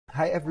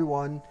Hi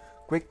everyone!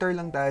 Quick tour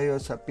lang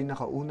tayo sa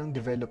pinakaunang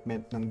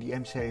development ng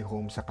DMCI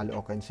home sa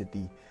Caloocan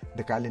City,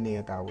 the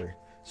Calinea Tower.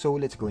 So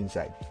let's go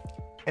inside.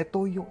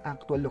 Ito yung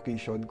actual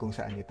location kung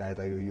saan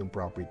itatayo yung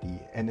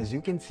property. And as you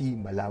can see,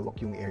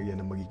 malawak yung area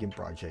na magiging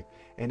project.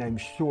 And I'm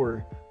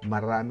sure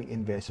maraming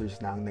investors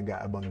na ang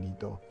nag-aabang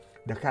dito.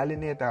 The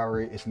Calinea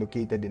Tower is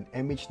located in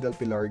MH del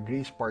Pilar,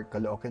 Grace Park,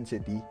 Caloocan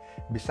City.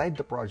 Beside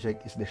the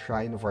project is the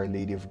Shrine of Our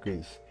Lady of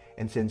Grace.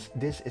 And since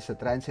this is a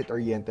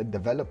transit-oriented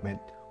development,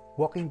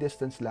 walking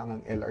distance lang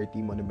ang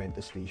LRT Monumento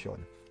Station.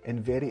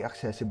 And very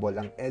accessible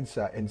ang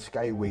EDSA and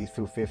Skyway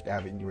through 5th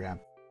Avenue ramp.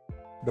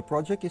 The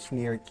project is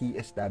near key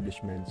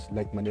establishments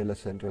like Manila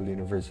Central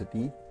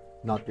University,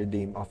 Notre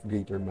Dame of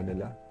Greater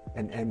Manila,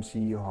 and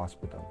MCU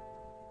Hospital.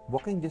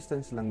 Walking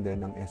distance lang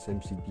din ng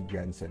SMCP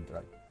Grand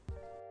Central.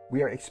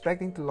 We are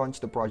expecting to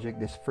launch the project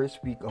this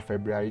first week of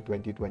February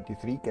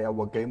 2023, kaya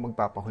huwag kayong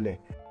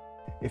magpapahuli.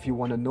 If you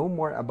want to know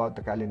more about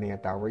the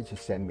Calinea Tower,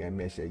 just send me a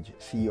message.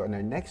 See you on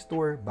our next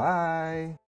tour. Bye!